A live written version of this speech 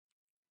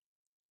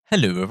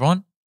Hello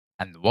everyone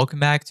and welcome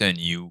back to a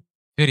new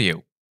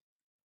video.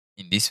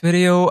 In this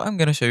video, I'm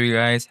gonna show you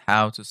guys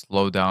how to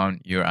slow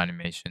down your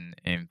animation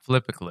in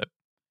FlipaClip.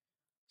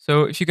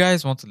 So if you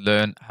guys want to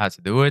learn how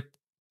to do it,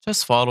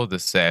 just follow the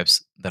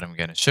steps that I'm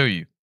gonna show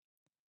you.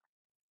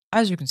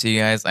 As you can see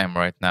guys, I'm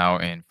right now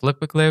in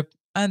FlipaClip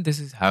and this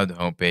is how the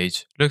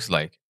homepage looks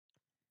like.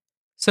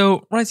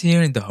 So right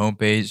here in the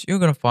homepage, you're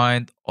gonna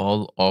find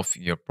all of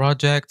your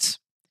projects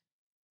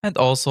and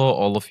also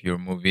all of your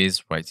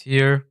movies right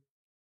here.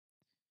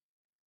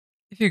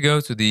 If you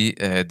go to the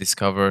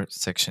Discover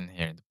section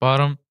here at the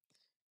bottom,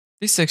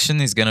 this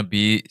section is gonna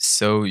be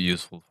so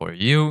useful for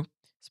you,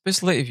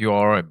 especially if you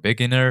are a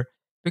beginner,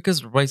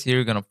 because right here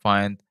you're gonna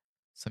find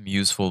some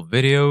useful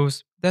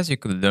videos that you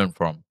could learn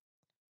from.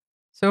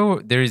 So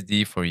there is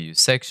the For You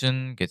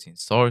section, getting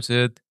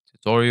started,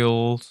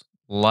 tutorials,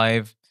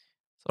 live.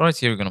 So right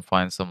here you're gonna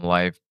find some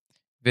live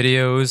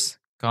videos,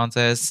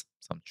 contests,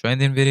 some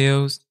trending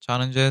videos,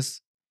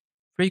 challenges,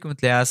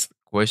 frequently asked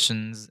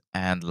questions,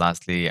 and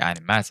lastly,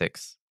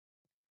 animatics.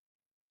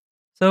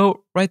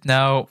 So right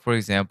now, for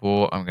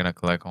example, I'm gonna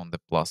click on the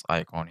plus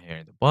icon here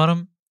in the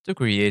bottom to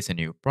create a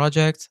new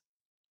project.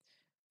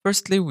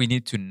 Firstly, we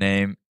need to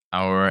name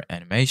our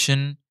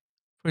animation.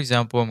 For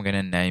example, I'm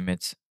gonna name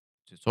it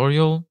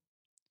tutorial,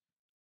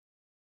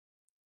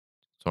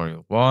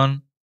 tutorial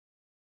 1,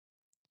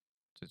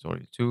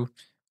 tutorial 2.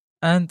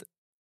 And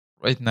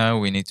right now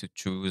we need to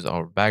choose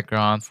our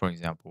background, for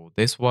example,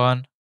 this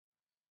one.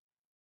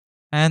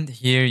 And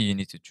here you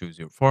need to choose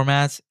your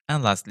format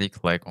and lastly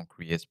click on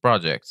create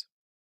project.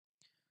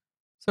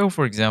 So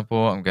for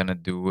example, I'm gonna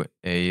do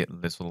a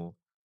little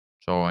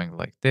drawing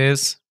like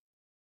this.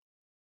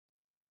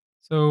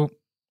 So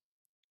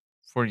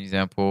for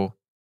example,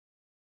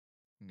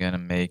 I'm gonna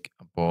make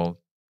a ball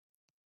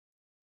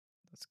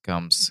that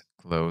comes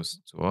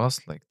close to us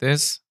like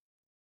this.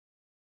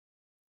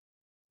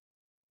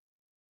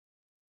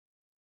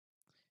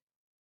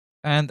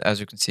 And as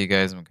you can see,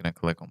 guys, I'm gonna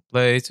click on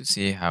play to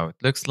see how it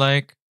looks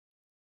like.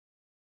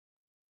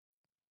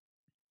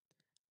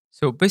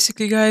 So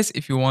basically, guys,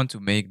 if you want to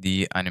make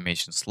the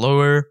animation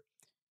slower,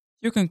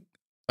 you can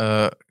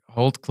uh,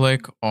 hold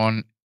click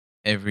on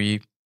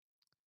every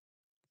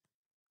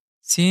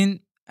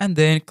scene and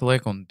then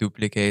click on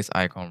duplicate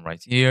icon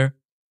right here.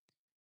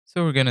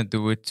 So we're gonna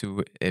do it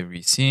to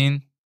every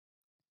scene.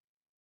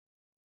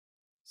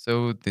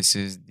 So this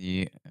is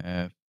the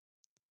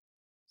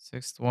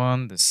sixth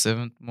one, the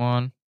seventh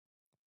one,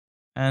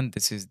 and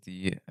this is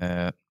the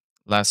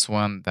last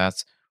one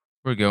that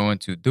we're going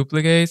to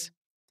duplicate.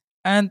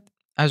 And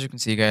as you can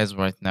see, guys,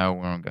 right now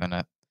we're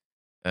gonna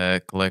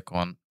click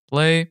on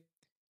play.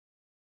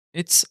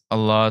 It's a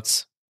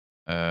lot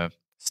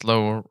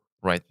slower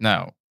right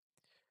now.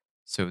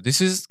 So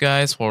this is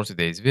guys for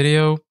today's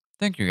video.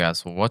 Thank you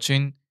guys for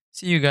watching.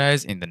 See you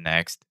guys in the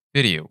next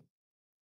video.